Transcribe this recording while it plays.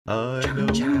I know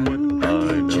what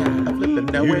I know. I'm flipping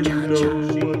now and you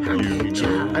know what you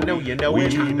know. I know you know We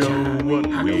it. know what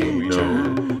we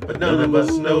know, but none of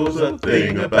us knows a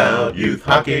thing about youth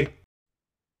hockey.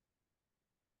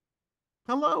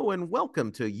 Hello and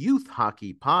welcome to Youth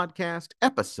Hockey Podcast,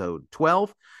 episode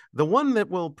 12, the one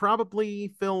that will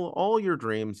probably fill all your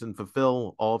dreams and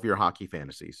fulfill all of your hockey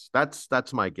fantasies. That's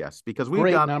my guess because we've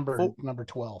Great got number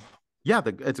 12. Yeah,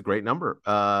 it's a great number.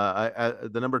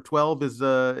 The number 12 is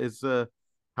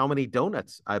how many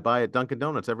donuts I buy at Dunkin'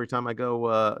 Donuts every time I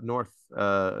go north,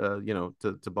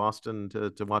 to Boston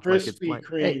to watch my kids Krispy play.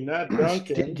 Kreme, not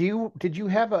Dunkin'. Did you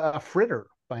have a fritter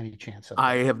by any chance?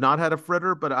 I have not had a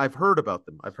fritter, but I've heard about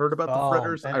them. I've heard about the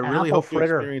fritters. An I really apple hope you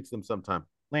fritter. experience them sometime.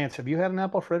 Lance, have you had an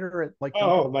apple fritter at like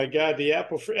Oh Dunkin'? my God, the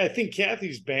I think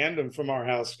Kathy's banned them from our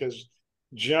house because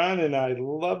John and I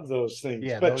love those things.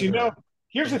 Yeah, But those are-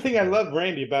 here's the thing I love,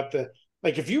 Randy, about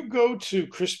if you go to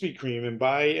Krispy Kreme and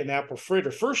buy an apple fritter,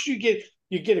 first you get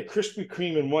a Krispy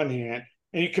Kreme in one hand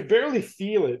and you could barely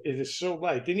feel it. It is so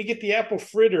light. Then you get the apple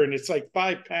fritter and it's like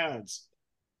 5 pounds.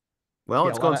 Well, Yeah,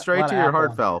 it's a going lot of- straight lot to of your apple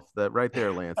heart in there. valve. That right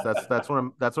there, Lance. That's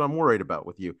what I'm worried about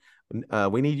with you.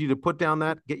 We need you to put down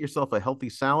that, get yourself a healthy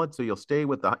salad, so you'll stay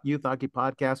with the Youth Hockey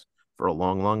Podcast for a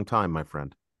long, long time, my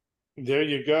friend. There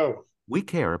you go. We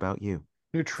care about you.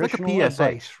 It's like a Nutritional PSA.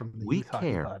 advice from the We Youth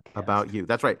Hockey care Podcast. about you.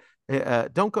 That's right.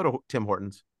 Don't go to Tim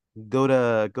Hortons. Go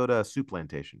to Soup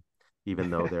Plantation,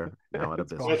 even though they're now out of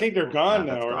business. I think they're gone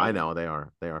Yeah, now, right? I know they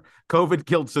are. They are. COVID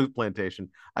killed Soup Plantation.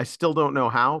 I still don't know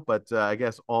how, but I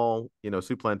guess all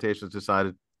Soup Plantations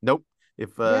decided, nope.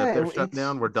 If they're shut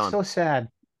down, we're done. So sad.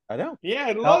 I know. Yeah,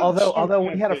 I love Although we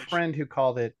had a Plantation. friend who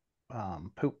called it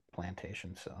poop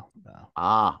plantation. So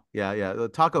Yeah. The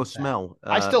taco smell.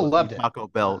 I still loved it. Taco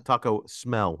Bell. Taco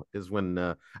smell is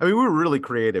when. We were really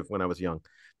creative when I was young.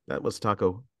 That was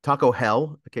taco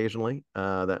hell occasionally.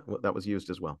 That was used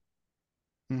as well.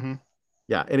 Mm-hmm.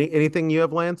 Yeah. Anything you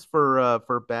have, Lance,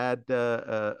 for bad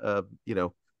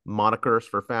monikers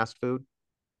for fast food?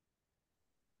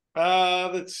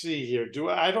 Let's see here.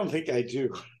 I don't think I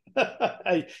do.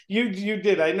 You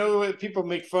did. I know people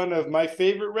make fun of my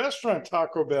favorite restaurant,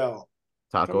 Taco Bell.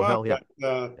 Taco Hell, yeah.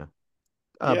 But,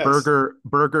 yeah. yes.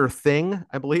 Burger thing,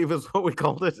 I believe is what we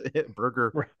called it.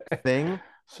 Burger thing.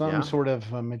 Some sort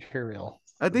of material.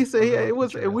 They say it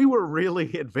was. We were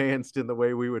really advanced in the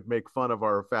way we would make fun of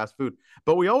our fast food,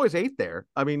 but we always ate there.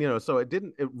 I mean, so it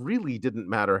really didn't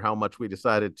matter how much we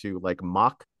decided to like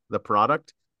mock the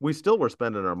product. We still were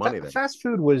spending our money there. Fast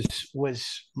food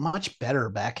was much better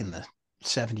back in the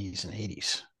 70s and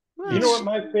 80s. You know what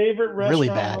my favorite restaurant really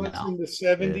bad was now. in the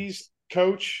 70s,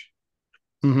 Coach?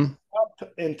 Mm-hmm.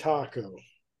 Pup and Taco.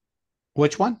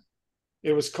 Which one?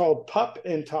 It was called Pup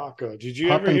and Taco. Did you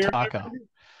Pup ever and hear Taco? that?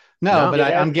 No, but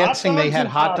They I'm had guessing hot they dogs had and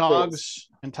hot tacos. dogs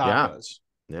and tacos.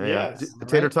 Yeah. Yes.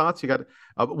 Tater tots. You got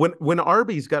when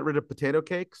Arby's got rid of potato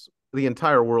cakes, the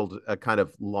entire world kind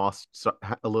of lost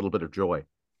a little bit of joy.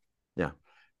 Yeah.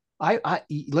 I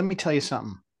let me tell you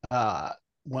something.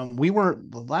 When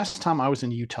the last time I was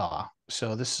in Utah,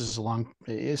 so this is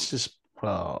it's just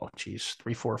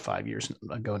 3, 4, 5 years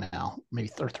ago now, maybe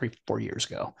 3, 4 years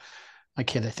ago. My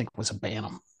kid, I think, was a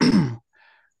Bantam.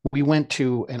 We went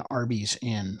to an Arby's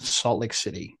in Salt Lake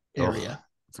City area.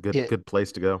 It's a good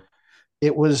place to go.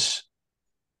 It was,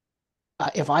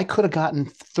 if I could have gotten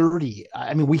 30,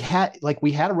 I mean, we had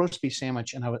a roast beef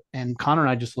sandwich, and Connor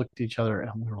and I just looked at each other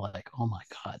and we were like, "Oh my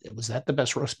God, was that the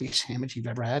best roast beef sandwich you've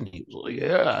ever had?" And he was like,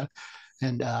 "Yeah."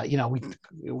 And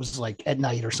it was like at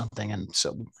night or something, and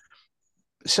so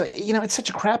it's such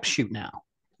a crapshoot now.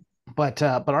 But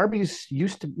Arby's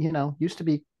used to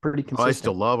be pretty consistent. I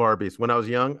still love Arby's. When I was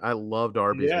young, I loved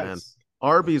Arby's, man.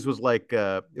 Arby's was like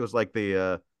it was like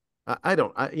the I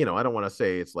don't want to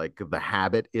say it's like the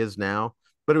Habit is now,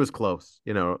 but it was close.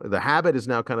 The Habit is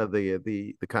now kind of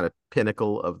the kind of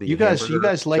pinnacle of the you guys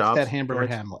like that hamburger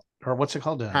joints. Hamlet, or what's it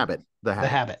called? Habit. The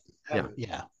Habit.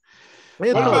 Yeah. What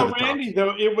about Randy,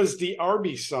 though? It was the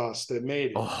Arby's sauce that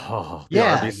made it. Oh, the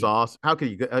Arby's sauce. How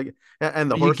could you and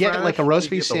the you get like a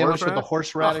roast beef sandwich with the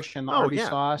horseradish? horseradish and the Arby's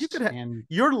sauce.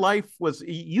 Your life was,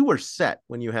 you were set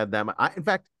when you had that. In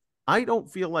fact, I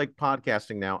don't feel like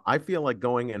podcasting now. I feel like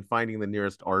going and finding the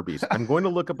nearest Arby's. I'm going to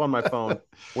look up on my phone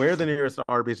where the nearest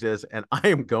Arby's is, and I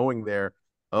am going there.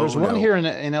 There's one here in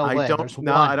LA. I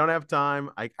don't have time.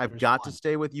 I've got to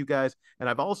stay with you guys. And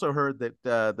I've also heard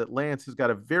that Lance has got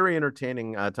a very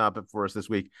entertaining topic for us this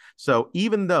week. So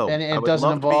even though it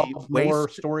doesn't involve more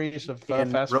stories of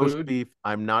fast roast food beef,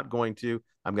 I'm not going to.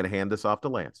 I'm going to hand this off to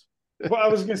Lance. Well, I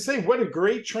was going to say, what a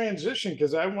great transition,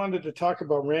 because I wanted to talk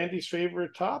about Randy's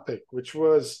favorite topic, which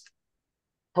was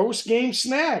post-game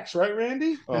snacks, right,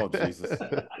 Randy? Oh, Jesus.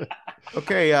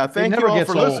 Okay, thank you all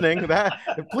for listening.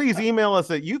 Please email us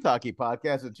at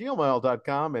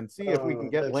youthhockeypodcast@gmail.com and see if we can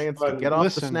get That's Lance to funny. get off the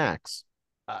Listen, snacks.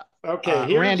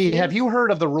 Okay, Randy, have you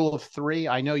heard of the rule of three?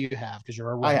 I know you have because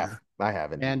you're a writer. I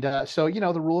have indeed. And so,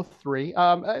 the rule of three,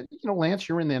 Lance,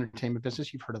 you're in the entertainment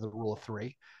business. You've heard of the rule of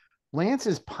three. Lance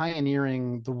is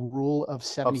pioneering the rule of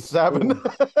 74. Of 7.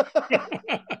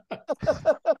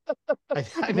 I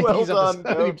think well he's done, up to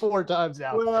 74 times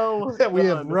now well that we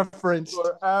have done. referenced.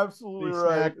 You're absolutely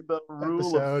right. The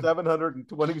rule of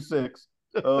 726.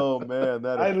 Oh man,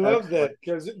 that is I love excellent. that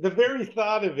because the very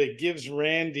thought of it gives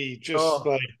Randy just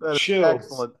like chills.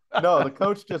 Excellent. No, the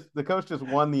coach just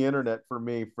won the internet for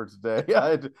me for today.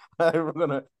 I'm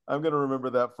gonna remember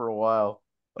that for a while.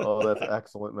 Oh, that's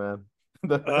excellent, man.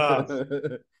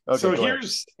 Okay, so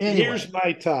here's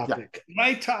my topic. Yeah.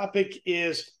 My topic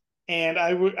is, and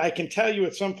I can tell you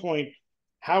at some point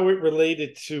how it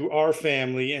related to our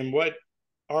family and what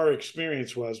our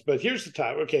experience was. But here's the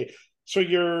topic. Okay, so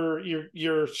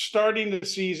you're starting the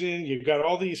season. You've got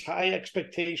all these high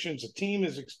expectations. The team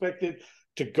is expected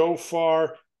to go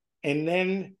far, and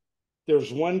then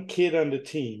there's one kid on the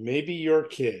team, maybe your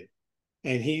kid,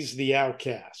 and he's the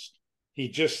outcast. He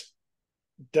just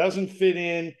doesn't fit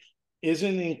in,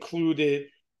 isn't included,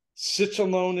 sits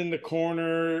alone in the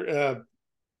corner,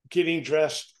 getting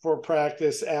dressed for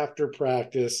practice after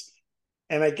practice.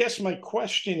 And I guess my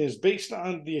question is, based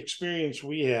on the experience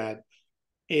we had,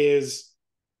 is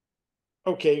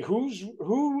okay,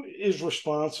 who is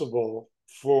responsible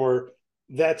for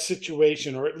that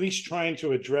situation, or at least trying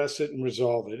to address it and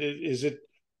resolve it? Is it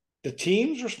the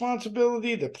team's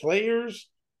responsibility, the players'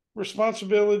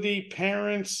 responsibility,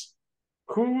 parents?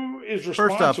 Who is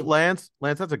responsible? First off, Lance,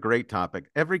 that's a great topic.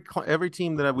 Every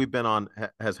team that we've been on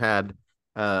has had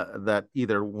that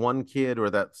either one kid or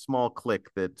that small clique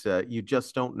that you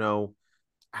just don't know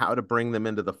how to bring them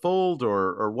into the fold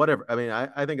or whatever. I mean,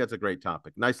 I think that's a great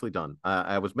topic. Nicely done.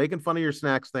 I was making fun of your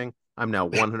snacks thing. I'm now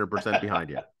 100%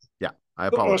 behind you. Yeah, I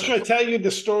apologize. Well, should I tell you the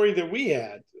story that we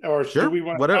had, or sure. do we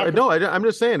want? Whatever. No, I'm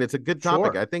just saying it's a good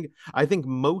topic. Sure. I think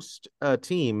most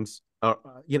teams,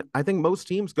 I think most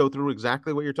teams go through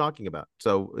exactly what you're talking about.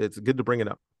 So it's good to bring it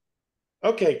up.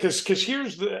 Okay, because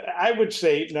I would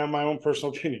say, now my own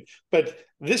personal opinion, but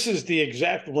this is the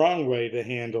exact wrong way to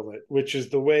handle it, which is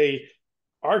the way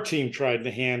our team tried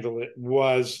to handle it.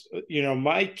 Was,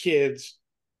 my kids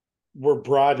were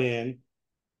brought in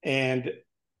and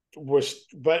was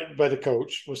by the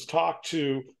coach, was talked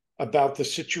to about the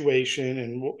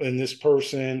situation and this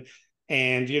person,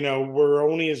 and we're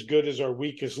only as good as our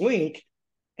weakest link.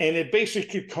 And it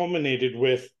basically culminated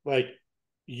with, like,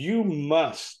 you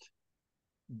must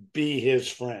be his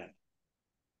friend.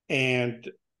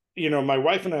 And my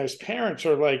wife and I as parents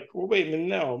are like, well, wait a minute,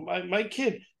 no, my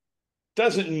kid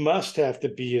must have to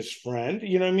be his friend.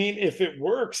 You know what I mean? If it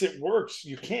works, it works.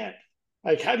 You can't,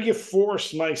 like, how do you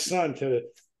force my son to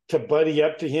buddy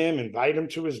up to him, invite him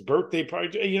to his birthday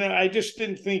party? I just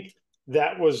didn't think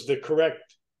that was the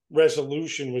correct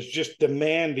resolution, was just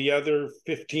demand the other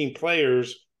 15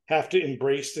 players have to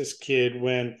embrace this kid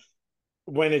when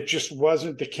it just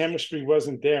wasn't, the chemistry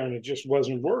wasn't there and it just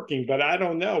wasn't working. But I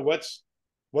don't know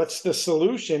what's the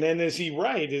solution. And is he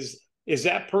right? Is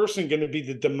that person going to be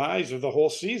the demise of the whole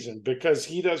season because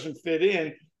he doesn't fit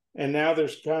in? And now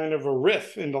there's kind of a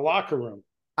rift in the locker room.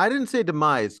 I didn't say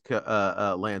demise,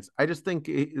 Lance. I just think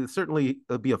it certainly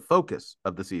it'll be a focus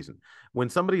of the season. When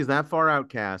somebody's that far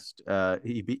outcast,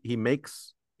 he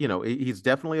makes, he's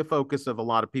definitely a focus of a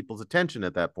lot of people's attention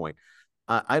at that point.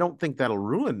 I don't think that'll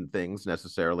ruin things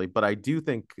necessarily, but I do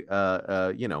think,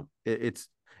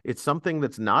 it's something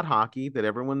that's not hockey that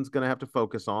everyone's going to have to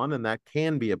focus on, and that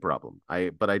can be a problem.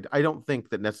 But I don't think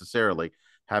that necessarily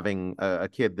having a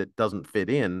kid that doesn't fit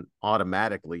in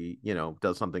automatically,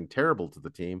 does something terrible to the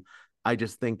team. I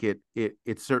just think it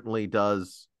certainly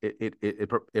does.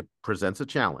 It presents a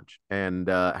challenge, and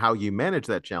how you manage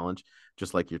that challenge,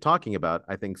 just like you're talking about,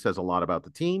 I think says a lot about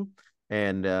the team,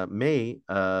 and may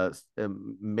help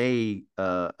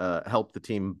the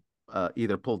team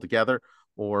either pull together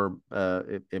or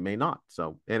it may not.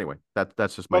 So anyway,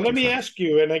 that's just my. Well, let me ask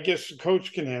you, and I guess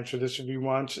Coach can answer this if he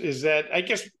wants. Is that, I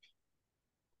guess,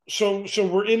 so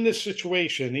we're in this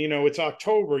situation. It's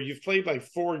October. You've played like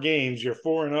 4 games. You're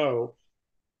 4-0.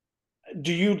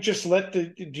 Do you just let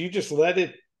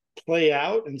it play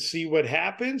out and see what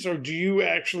happens, or do you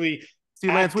actually? See,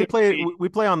 Lance, we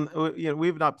play on,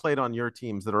 we've not played on your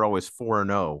teams that are always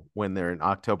 4-0 when they're in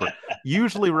October.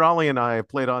 Usually Raleigh and I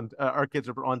played on, our kids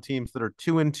are on teams that are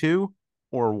 2-2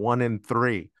 or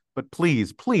 1-3. but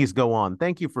please go on.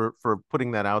 Thank you for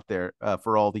putting that out there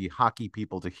for all the hockey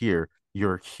people to hear.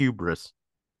 Your hubris.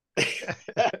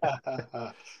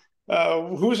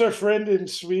 Who's our friend in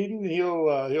Sweden?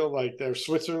 He'll like their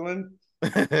Switzerland.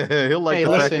 He'll like Hey,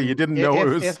 the fact that listen, you didn't know it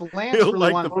was. if Lance He'll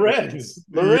really like the wanted, Lorenz. you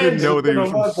didn't Lorenz is know that he gonna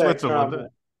was from love that Switzerland.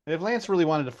 comment. if Lance really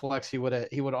wanted to flex, he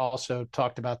would also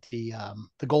talked about the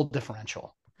goal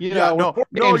differential. Yeah, We're no, four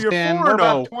no, games you're in. four We're and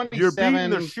about zero. You're beating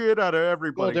the 27 shit out of goal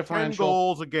everybody. 10 differential.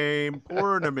 goals a game,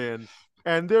 pouring them in.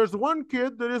 And there's one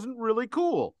kid that isn't really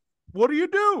cool. What do?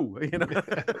 You know.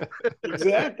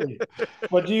 Exactly.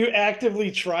 But do you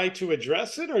actively try to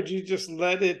address it, or do you just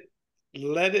let it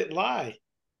lie?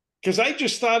 Because I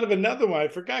just thought of another one. I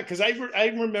forgot because I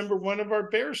remember one of our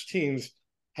Bears teams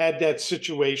had that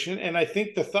situation, and I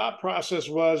think the thought process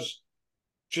was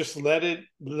just let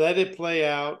it play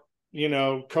out.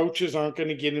 Coaches aren't going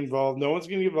to get involved. No one's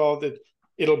going to get involved.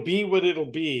 It'll be what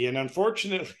it'll be. And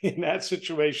unfortunately, in that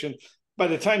situation, by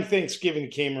the time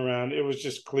Thanksgiving came around, it was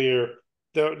just clear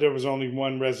there was only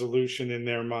one resolution in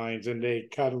their minds, and they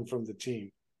cut him from the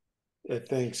team at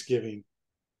Thanksgiving.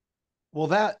 Well,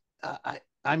 that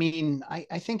I mean,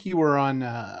 I think you were on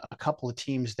a couple of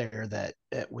teams there that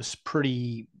it was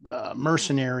pretty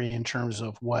mercenary in terms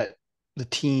of what the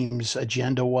team's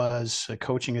agenda was, a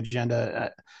coaching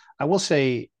agenda. I will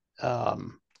say,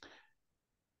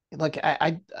 like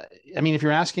I mean, if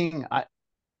you're asking,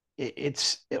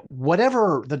 it's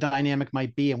whatever the dynamic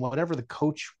might be, and whatever the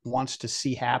coach wants to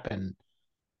see happen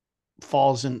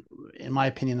falls in my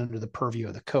opinion, under the purview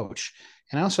of the coach.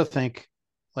 And I also think,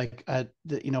 like,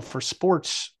 for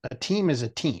sports, a team is a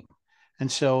team,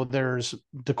 and so there's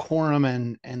decorum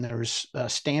and there's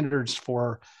standards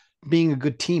for being a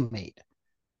good teammate.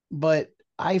 But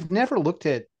I've never looked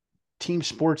at team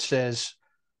sports as,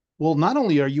 well, not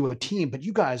only are you a team, but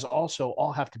you guys also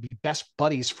all have to be best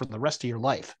buddies for the rest of your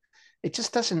life. It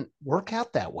just doesn't work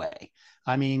out that way.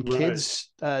 I mean, Right. kids,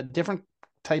 different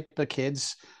type of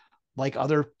kids like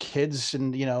other kids,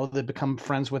 and they become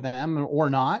friends with them or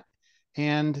not.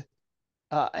 And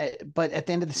but at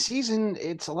the end of the season,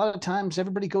 it's a lot of times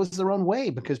everybody goes their own way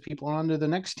because people are on to the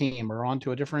next team or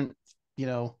onto a different,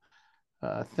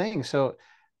 thing. So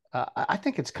I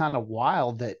think it's kind of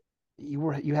wild that you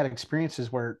had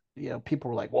experiences where people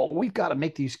were like, well, we've got to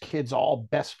make these kids all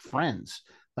best friends.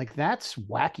 Like, that's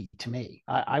wacky to me.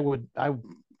 I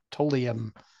totally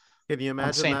am Can you on the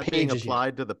imagine same that being page as you.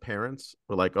 applied to the parents?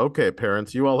 We're like, okay,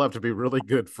 parents, you all have to be really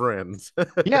good friends.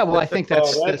 Yeah, well, I think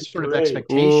that's sort of the great.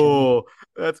 expectation. Oh,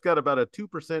 that's got about a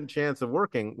 2% chance of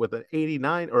working with an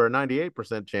 89 or a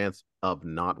 98% chance of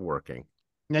not working.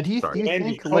 Now, do you Sorry.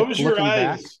 Andy, think, like, close your looking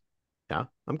back, eyes Yeah,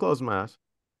 I'm closing my eyes.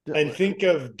 and think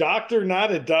of Doctor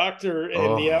Not a Doctor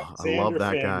and the Oh, I love Alexander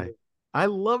that family. guy. I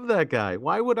love that guy.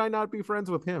 Why would I not be friends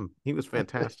with him? He was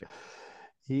fantastic.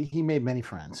 he made many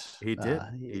friends. He did.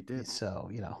 He did. So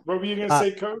What were you going to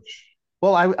say, Coach?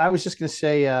 well, I was just going to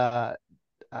say,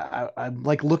 I'm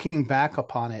like looking back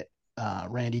upon it,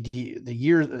 Randy. The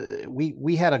year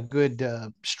we had a good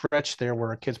stretch there where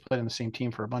our kids played on the same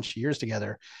team for a bunch of years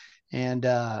together, and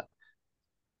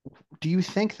do you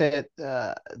think that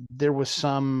there was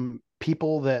some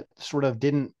people that sort of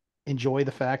didn't enjoy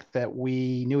the fact that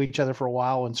we knew each other for a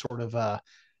while and sort of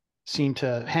seemed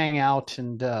to hang out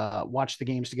and watch the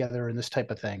games together and this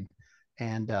type of thing,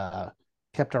 and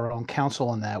kept our own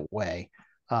counsel in that way?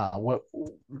 What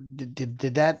did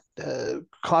that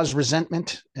cause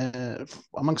resentment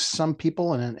amongst some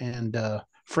people and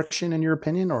friction, in your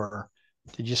opinion, or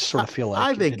did you just sort of feel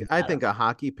like I think a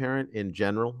hockey parent in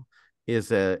general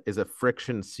is a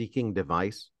friction seeking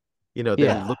device.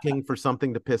 They're looking for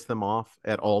something to piss them off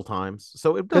at all times.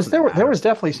 So it because doesn't there was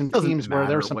definitely some doesn't teams where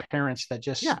there were matter some what. parents that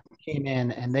just Yeah, came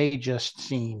in and they just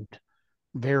seemed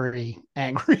very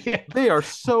angry. they are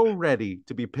so ready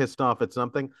to be pissed off at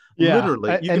something. Yeah, Literally,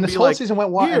 you and can this be whole like, season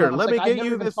went wild, and I "Here, was let like, me I've get never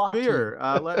you even this talked to beer.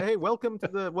 Hey, welcome to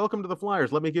the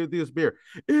Flyers. Let me get you this beer.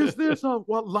 Is this a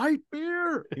light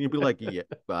beer?" And you'd be like, "Yeah,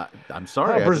 I'm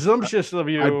sorry. how presumptuous of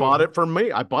you. I bought it for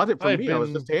me. I bought it for I've me. I was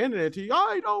been- just handing it to you.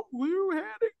 I don't. You handing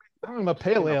me. I'm a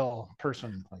pale ale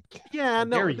person. Like, Yeah, how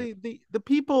no. dare you? The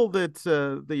people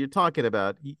that you're talking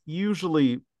about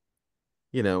usually,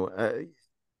 you know,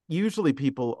 usually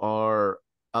people are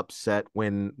upset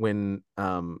when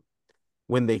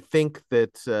they think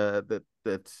that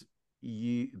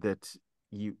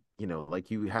like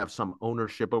you have some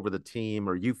ownership over the team,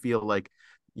 or you feel like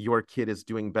your kid is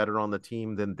doing better on the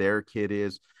team than their kid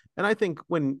is. And I think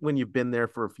when you've been there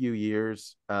for a few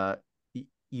years,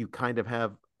 you kind of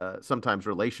have sometimes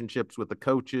relationships with the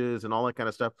coaches and all that kind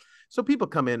of stuff. So people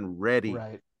come in ready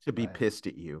Right, to be right. pissed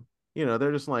at you.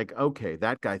 they're just like, okay,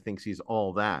 that guy thinks he's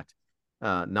all that.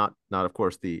 Not of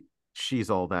course the She's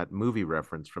All That movie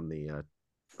reference from the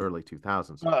early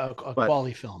 2000s, A but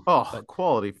quality film. oh,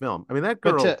 quality film. I mean,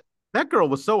 But that girl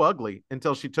was so ugly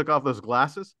until she took off those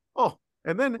glasses. Oh,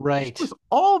 and then she right. was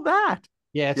all that.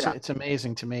 Yeah, Yeah, it's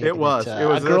amazing to me it that was. It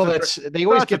was a girl such they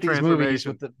always such a get these movies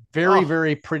with transformation. the very, Oh,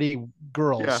 very pretty yeah,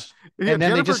 girls, yeah. and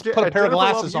then they just put a pair of Jennifer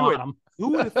Love glasses on Hewitt. them. Who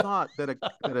would have thought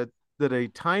that a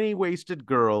tiny waisted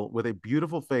girl with a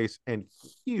beautiful face and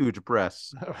huge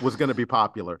breasts was going to be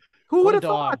popular? Who What would a have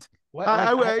dog. thought? What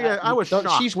like I was she's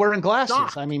shocked. wearing glasses. I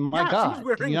Shocked. mean, my Yeah, she's God, can you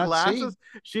wearing not see? glasses.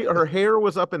 Her hair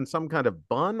was up in some kind of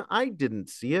bun. I didn't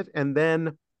see it, and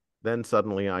then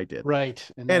suddenly I did. Right.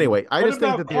 And then Anyway, I What just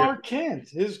think about that they're Clark Kent?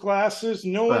 His glasses,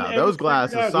 no one ever those figured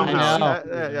glasses out who I was somehow know.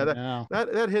 he. I know.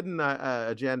 that hidden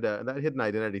agenda, that hidden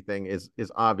identity thing is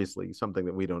obviously something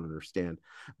that we don't understand.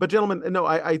 But gentlemen, no,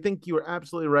 I think you are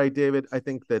absolutely right, David. I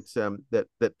think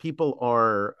that people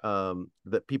are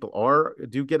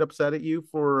do get upset at you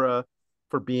for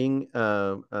being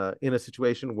in a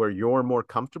situation where you're more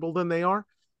comfortable than they are.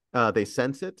 They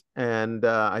sense it, and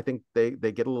I think they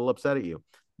get a little upset at you.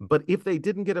 But if they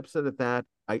didn't get upset at that,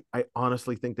 I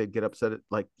honestly think they'd get upset at,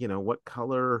 like, what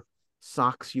color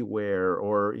socks you wear,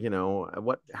 or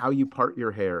how you part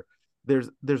your hair. There's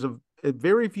a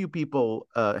very few people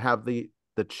have the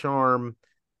charm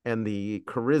and the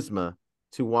charisma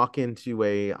to walk into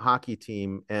a hockey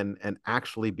team and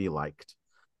actually be liked.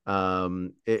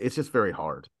 It's just very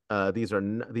hard. These are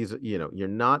you're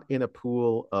not in a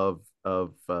pool of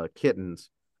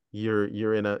kittens.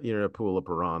 You're in a pool of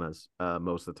piranhas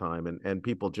most of the time, and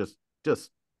people just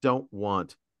don't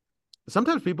want.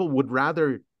 Sometimes people would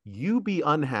rather you be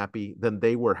unhappy than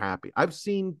they were happy. I've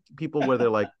seen people where they're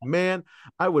like, man,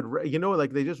 I would,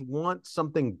 like they just want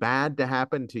something bad to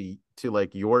happen to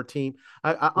like your team.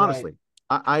 I Right. honestly,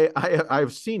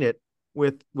 I've seen it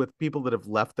with people that have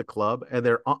left the club, and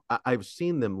I've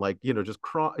seen them, like, just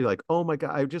cry, like, oh my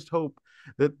God, I just hope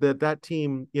that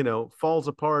team, falls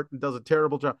apart and does a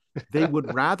terrible job. They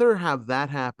would rather have that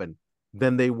happen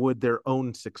than they would their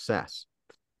own success.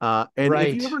 And if you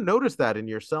Right. ever notice that in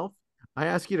yourself, I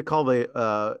ask you to call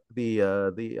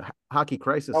the hockey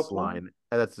crisis Helpline? line.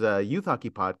 That's youth hockey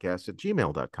podcast at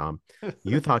gmail.com.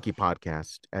 Youth hockey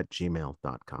podcast at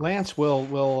gmail.com. Lance Oh,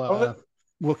 will Lance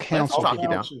will counsel talk you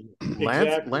people. down.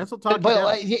 Exactly. Lance will talk you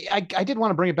But down. I did want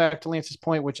to bring it back to Lance's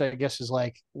point, which I guess is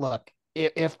like, look,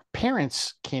 if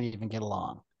parents can't even get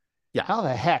along, Yeah. how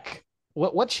the heck?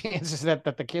 What chance is that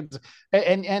the kids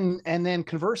and then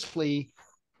conversely,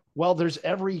 well, there's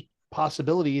every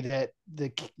possibility that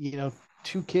the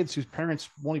two kids whose parents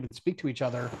won't even speak to each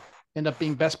other end up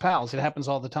being best pals. It happens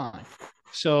all the time. Oh,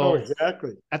 So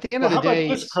exactly. at the end Well, of the how about day,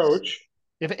 this, coach?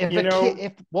 if You a know,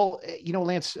 kid,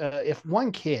 Lance, if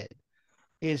one kid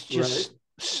is right? just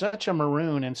such a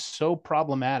maroon and so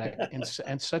problematic and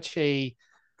such a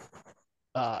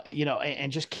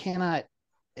and just cannot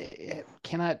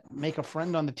make a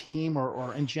friend on the team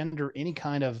or engender any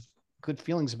kind of good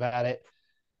feelings about it,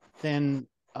 then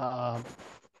how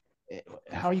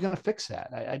are you going to fix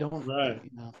that? I don't. Right.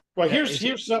 Well, Is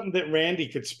here's something that Randy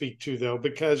could speak to, though,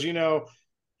 because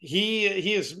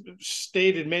he has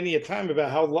stated many a time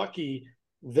about how lucky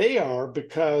they are,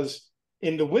 because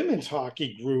in the women's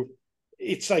hockey group,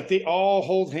 it's like they all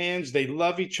hold hands, they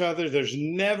love each other. There's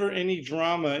never any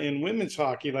drama in women's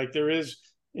hockey like there is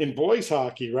in boys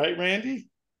hockey, right, Randy?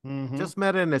 Mm-hmm. Just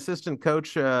met an assistant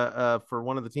coach for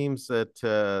one of the teams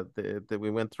that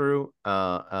we went through,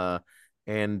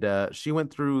 and she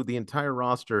went through the entire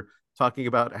roster talking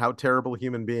about how terrible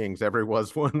human beings everyone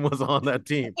was on that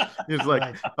team. It's like,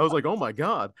 Right. I was like, oh my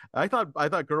God, I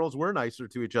thought girls were nicer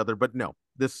to each other, but no.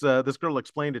 This girl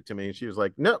explained it to me. She was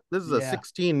like, no, this is a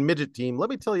 16 midget team. Let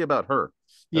me tell you about her.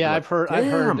 Yeah, like, I've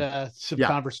heard damn. some Yeah,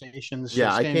 conversations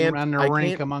yeah. standing around in I a rink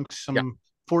can't. amongst Yeah, some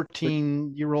the,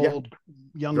 14-year-old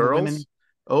young women girls.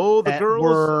 Oh, the that girls.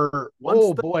 were, Once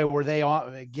oh the boy, were they all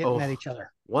getting oh, at each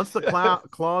other. once the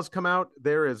claws come out,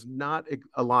 there is not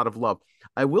a lot of love.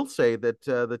 I will say that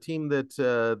the team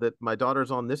that my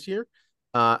daughter's on this year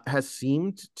has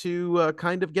seemed to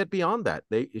kind of get beyond that.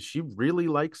 She really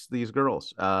likes these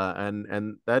girls,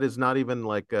 and that is not even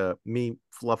like me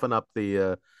fluffing up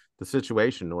the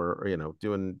situation, or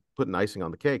putting icing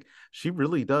on the cake. She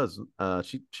really does.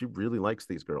 She really likes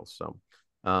these girls. So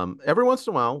every once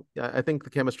in a while, I think the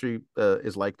chemistry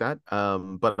is like that.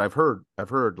 But I've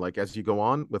heard like, as you go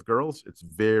on with girls, it's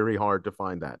very hard to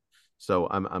find that. So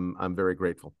I'm very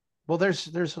grateful. Well, there's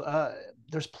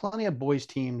plenty of boys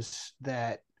teams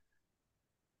that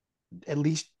at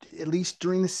least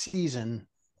during the season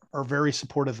are very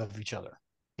supportive of each other,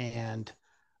 and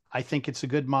I think it's a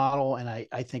good model, and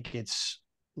I think it's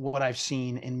what I've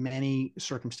seen in many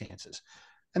circumstances.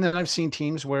 And then I've seen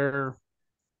teams where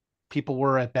people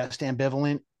were at best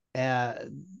ambivalent, uh,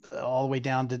 all the way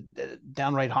down to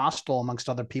downright hostile amongst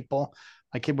other people.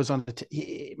 My kid was on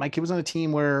a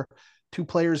team where two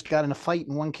players got in a fight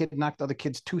and one kid knocked the other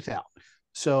kid's tooth out.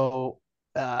 So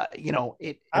and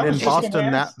in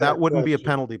Boston that wouldn't be a question.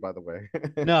 penalty, by the way.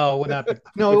 No, would not be.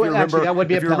 No, actually, that would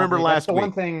be a if you penalty. remember That's last the week,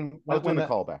 one thing I was doing a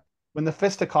callback. when the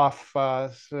fisticuff,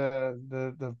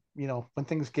 when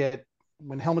things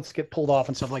when helmets get pulled off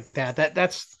and stuff like that,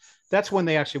 that's when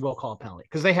they actually will call a penalty,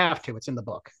 because they have to. It's in the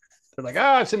book. They're like,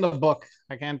 it's in the book.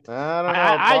 I can't. I don't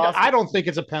know. I don't think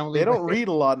it's a penalty. They don't read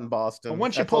a lot in Boston. But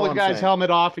once you pull a guy's helmet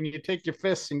off and you take your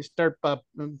fists and you start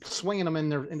swinging them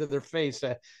into their face,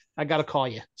 I got to call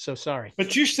you. So sorry.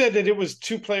 But you said that it was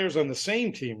two players on the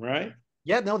same team, right?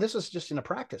 Yeah, no, this was just in a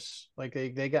practice. Like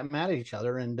they got mad at each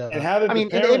other, and how did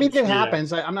it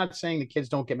happens. I'm not saying the kids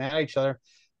don't get mad at each other.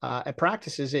 At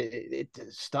practices,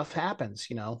 stuff happens.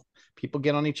 People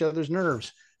get on each other's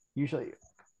nerves. Usually,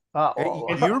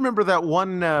 you remember that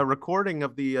one recording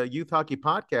of the youth hockey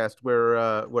podcast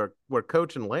where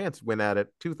Coach and Lance went at it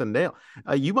tooth and nail?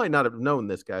 You might not have known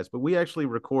this, guys, but we actually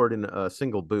record in a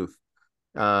single booth.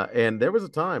 And there was a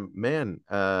time, man,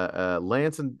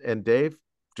 Lance and Dave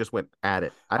just went at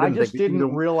it. I just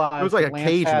didn't realize it was like a Lance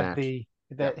cage had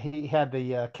match. He had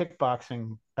the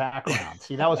kickboxing background.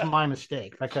 See, that was my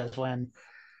mistake, because when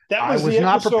I was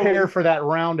not prepared for that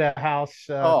roundhouse.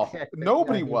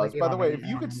 Nobody was. By the way, if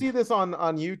you could see this on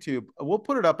YouTube, we'll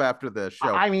put it up after the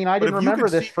show. I mean, I didn't remember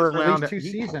this for at least 2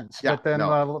 seasons, but then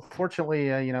fortunately,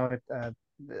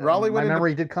 Raleigh my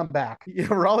memory did come back. Yeah,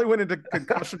 Raleigh went into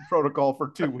concussion protocol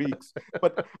for 2 weeks,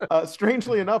 but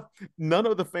strangely enough, none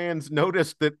of the fans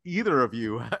noticed that either of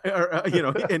you are,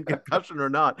 in concussion or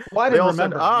not. Well, I didn't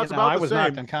remember. Said, I was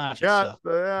knocked unconscious. Yeah,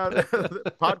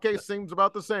 the podcast seems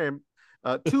about the same.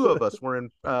 2 of us were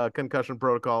in concussion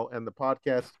protocol, and the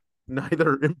podcast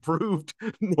neither improved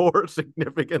nor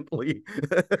significantly.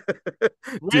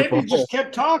 Randy just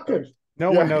kept talking.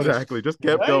 No one noticed. Exactly. Just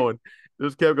kept going.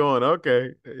 Just kept going.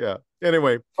 Okay. Yeah.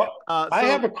 Anyway, I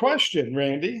have a question,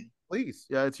 Randy. Please.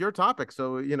 Yeah, it's your topic,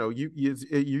 so you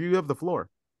have the floor.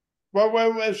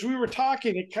 Well, as we were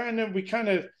talking, we kind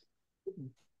of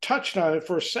touched on it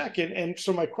for a second, and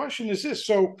so my question is this: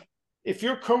 so, if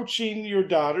you're coaching your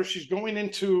daughter, she's going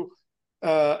into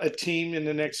a team in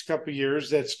the next couple of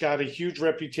years that's got a huge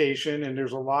reputation, and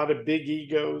there's a lot of big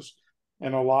egos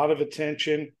and a lot of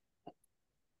attention.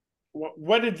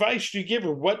 What advice do you give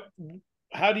her?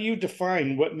 How do you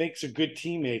define what makes a good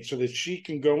teammate so that she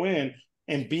can go in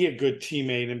and be a good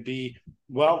teammate and be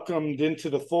welcomed into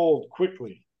the fold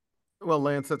quickly? Well,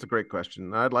 Lance, that's a great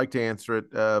question. I'd like to answer it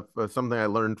for something I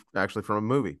learned actually from a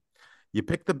movie. You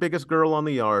pick the biggest girl on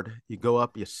the yard, you go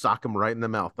up, you sock them right in the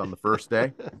mouth on the first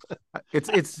day.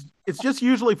 It's just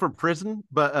usually for prison,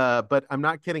 but I'm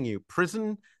not kidding you.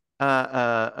 Prison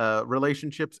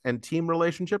relationships and team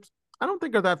relationships, I don't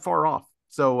think are that far off.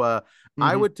 So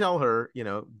I would tell her,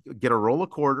 get a roll of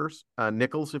quarters,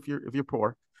 nickels if you're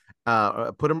poor,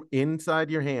 put them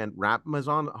inside your hand, wrap them as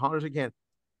hard as you can.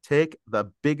 Take the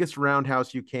biggest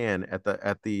roundhouse you can at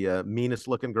the meanest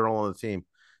looking girl on the team,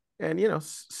 and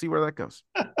see where that goes.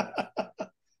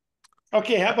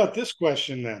 Okay, how about this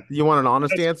question then? You want an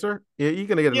honest answer? You're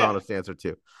gonna get an honest answer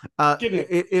too.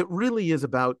 It really is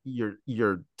about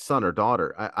your son or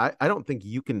daughter. I don't think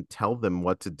you can tell them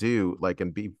what to do,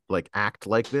 and be act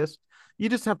like this. You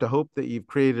just have to hope that you've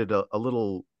created a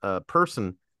little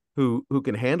person who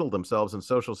can handle themselves in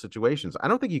social situations. I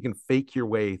don't think you can fake your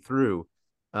way through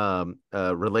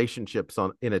relationships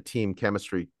in a team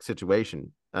chemistry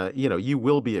situation. You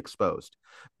will be exposed.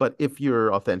 But if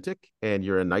you're authentic and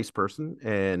you're a nice person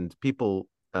and people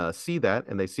see that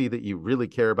and they see that you really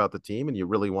care about the team and you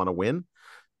really want to win,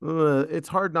 it's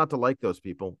hard not to like those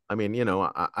people. I mean,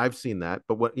 I've seen that.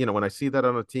 But when I see that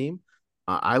on a team,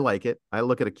 I like it. I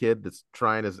look at a kid that's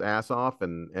trying his ass off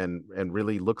and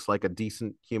really looks like a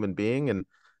decent human being. And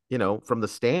from the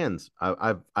stands,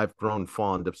 I've grown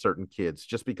fond of certain kids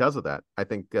just because of that. I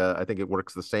think it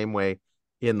works the same way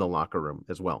in the locker room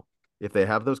as well. If they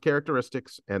have those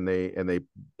characteristics and they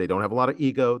don't have a lot of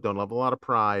ego, don't have a lot of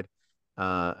pride,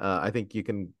 I think you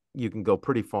can go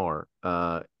pretty far.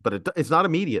 But it's not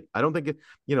immediate. I don't think it,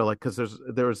 because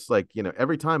there's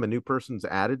every time a new person's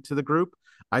added to the group,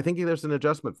 I think there's an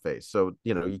adjustment phase. So,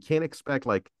 you can't expect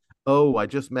oh, I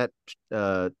just met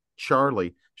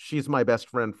Charlie, she's my best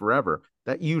friend forever.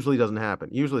 That usually doesn't happen.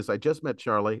 Usually it's I just met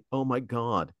Charlie. Oh my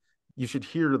God. you should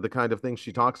hear the kind of things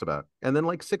she talks about. And then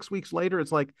like 6 weeks later,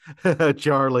 it's like,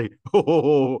 Charlie,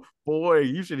 oh boy,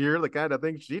 you should hear the kind of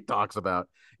things she talks about.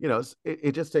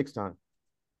 It just takes time.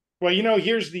 Well,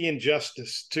 here's the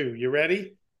injustice too. You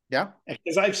ready? Yeah.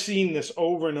 Because I've seen this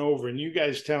over and over, and you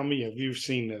guys tell me if you've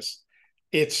seen this.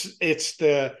 It's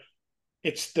the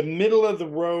middle of the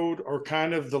road, or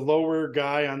kind of the lower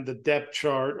guy on the depth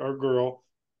chart, or girl,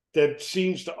 that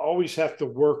seems to always have to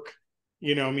work,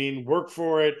 work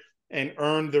for it and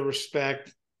earn the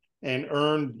respect and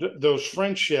earn those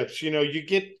friendships.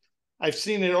 I've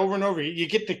seen it over and over. You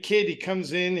get the kid, he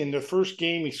comes in the first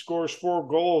game, he scores 4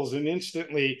 goals, and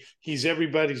instantly he's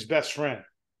everybody's best friend.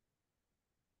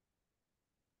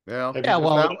 Well,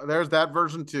 yeah, there's that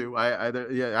version too.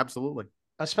 Yeah, absolutely.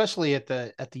 Especially at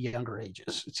the younger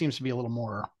ages, it seems to be a little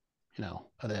more,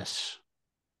 of this.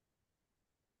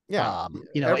 Yeah,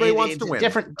 everybody wants to win.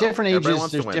 Different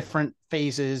ages. There's different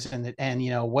phases, and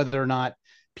whether or not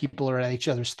people are at each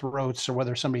other's throats, or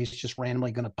whether somebody's just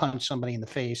randomly going to punch somebody in the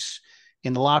face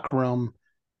in the locker room.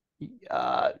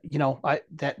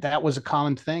 That was a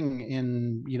common thing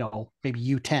in maybe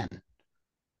U10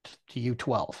 to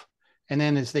U12. And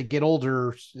then as they get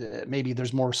older, maybe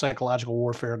there's more psychological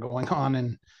warfare going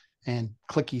on, and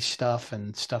cliquey stuff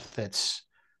and stuff that's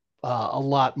a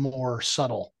lot more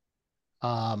subtle.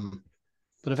 But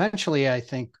eventually, I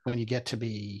think when you get to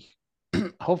be,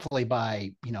 hopefully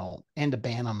by end of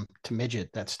Bantam to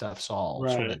midget, that stuff's all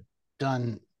right. sort of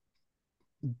done.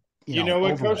 You know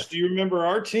what, Coach? Do you remember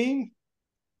our team?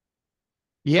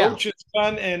 Yeah, Coach's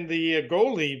son and the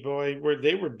goalie boy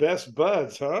they were best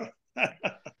buds, huh?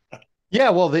 Yeah,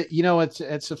 well,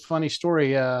 it's a funny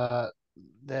story that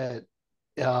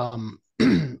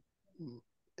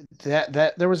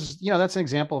that there was, that's an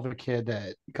example of a kid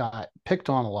that got picked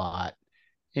on a lot,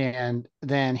 and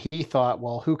then he thought,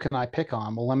 well, who can I pick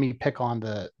on? Well, let me pick on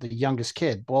the youngest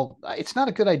kid. Well, it's not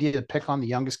a good idea to pick on the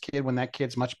youngest kid when that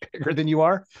kid's much bigger than you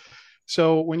are.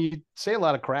 So when you say a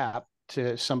lot of crap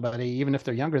to somebody, even if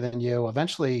they're younger than you,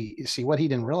 eventually, you see, what he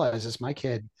didn't realize is my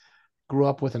kid grew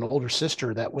up with an older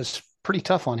sister that was pretty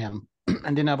tough on him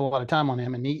and didn't have a lot of time on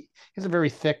him. And he has a very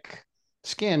thick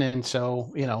skin. And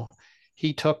so,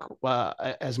 he took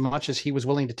as much as he was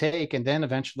willing to take. And then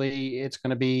eventually it's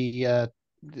going to be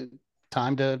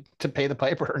time to pay the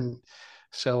piper. And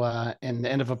so in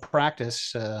the end of a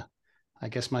practice, I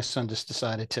guess my son just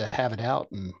decided to have it out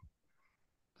and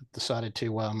decided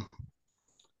to.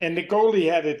 And the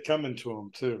goalie had it coming to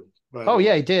him too. Oh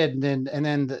yeah, he did. And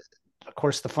then of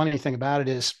course, the funny thing about it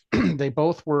is they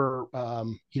both were,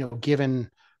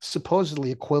 given supposedly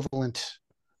equivalent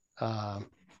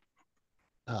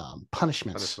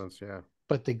punishments. Yeah.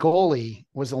 But the goalie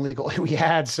was the only goalie we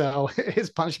had, so his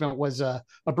punishment was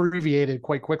abbreviated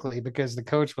quite quickly, because the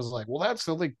coach was like, "Well,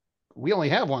 we only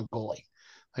have one goalie.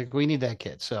 Like, we need that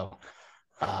kid." So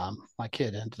my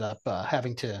kid ended up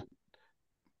having to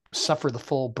suffer the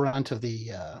full brunt of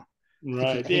the.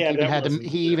 Right. He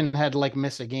even had to like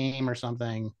miss a game or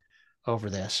something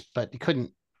over this, but he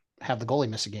couldn't have the goalie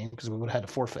miss a game because we would have had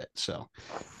to forfeit. So,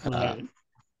 right.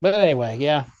 But anyway,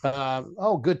 yeah.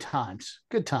 Good times.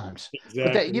 Good times.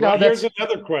 Exactly. But here's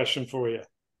another question for you.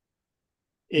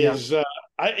 Is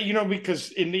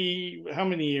because in how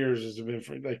many years has it been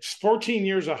for, like 14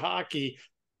 years of hockey,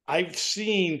 I've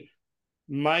seen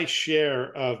my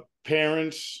share of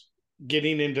parents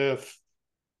getting into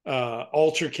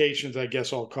altercations, I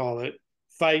guess I'll call it,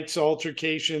 fights,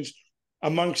 altercations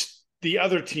amongst the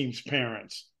other team's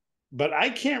parents. But I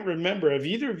can't remember. Have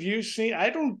either of you seen? I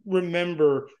don't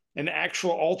remember an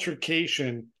actual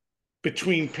altercation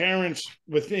between parents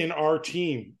within our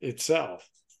team itself.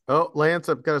 Oh, Lance,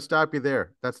 I've got to stop you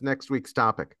there. That's next week's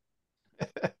topic.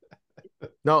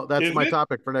 No, that's my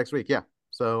topic for next week. Yeah.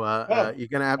 So you're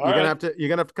gonna have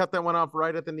to cut that one off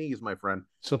right at the knees, my friend.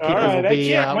 So people will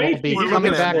be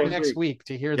coming back next week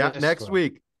to hear this. Next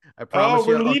week. I promise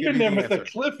we're leaving them with a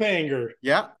cliffhanger.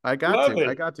 Yeah, I got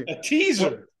to. A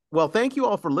teaser. Well, thank you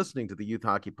all for listening to the Youth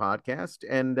Hockey Podcast.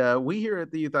 And we here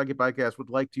at the Youth Hockey Podcast would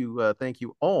like to thank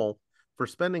you all for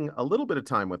spending a little bit of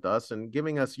time with us and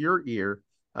giving us your ear.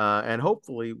 And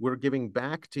hopefully we're giving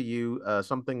back to you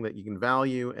something that you can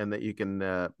value and that you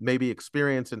can maybe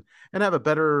experience and have a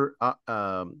better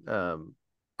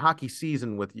hockey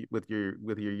season with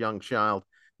your young child,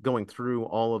 going through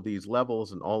all of these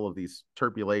levels and all of these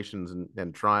turbulations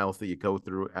and trials that you go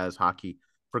through as hockey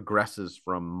progresses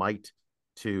from mite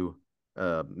to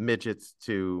midgets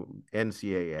to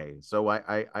NCAA. So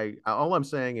I all I'm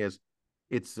saying is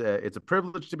it's a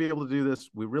privilege to be able to do this.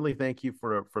 We really thank you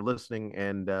for listening,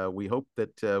 and we hope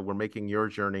that we're making your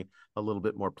journey a little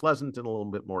bit more pleasant and a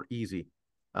little bit more easy.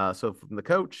 So from the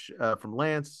coach, from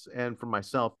Lance, and from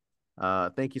myself,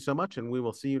 thank you so much, and we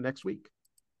will see you next week.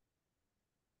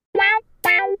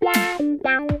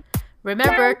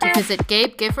 Remember to visit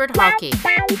Gabe Gifford Hockey.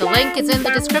 The link is in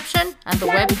the description and the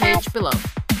webpage below.